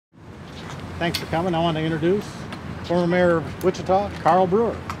Thanks for coming. I want to introduce former Mayor of Wichita, Carl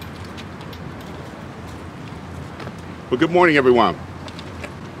Brewer. Well, good morning, everyone.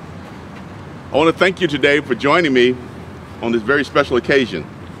 I want to thank you today for joining me on this very special occasion.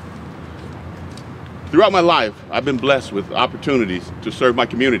 Throughout my life, I've been blessed with opportunities to serve my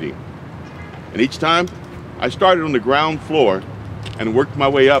community. And each time, I started on the ground floor and worked my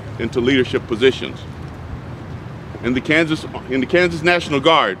way up into leadership positions. In the Kansas National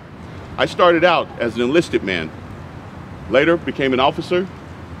Guard, I started out as an enlisted man, later became an officer,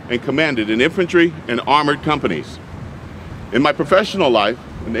 and commanded in infantry and armored companies. In my professional life,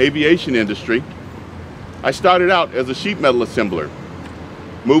 in the aviation industry, I started out as a sheet metal assembler,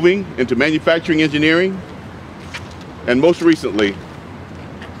 moving into manufacturing engineering, and most recently,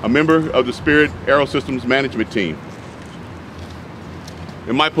 a member of the Spirit Aerosystems management team.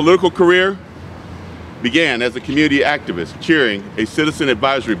 In my political career, began as a community activist, chairing a citizen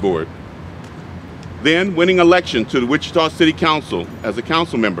advisory board, then winning election to the Wichita City Council as a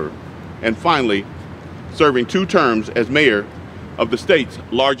council member, and finally, serving 2 terms as mayor of the state's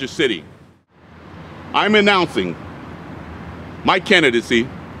largest city. I'm announcing my candidacy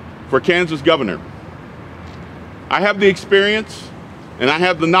for Kansas governor. I have the experience, and I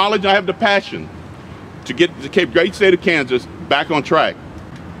have the knowledge, I have the passion to get the great state of Kansas back on track.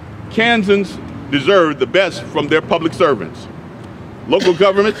 Kansans deserve the best from their public servants. Local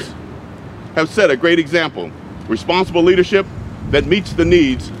governments have set a great example, responsible leadership that meets the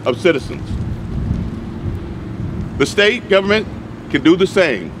needs of citizens. The state government can do the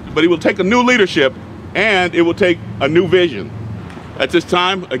same, but it will take a new leadership and it will take a new vision. At this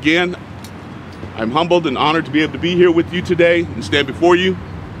time, again, I'm humbled and honored to be able to be here with you today and stand before you.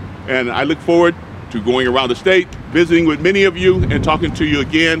 And I look forward to going around the state, visiting with many of you, and talking to you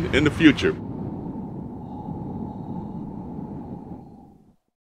again in the future.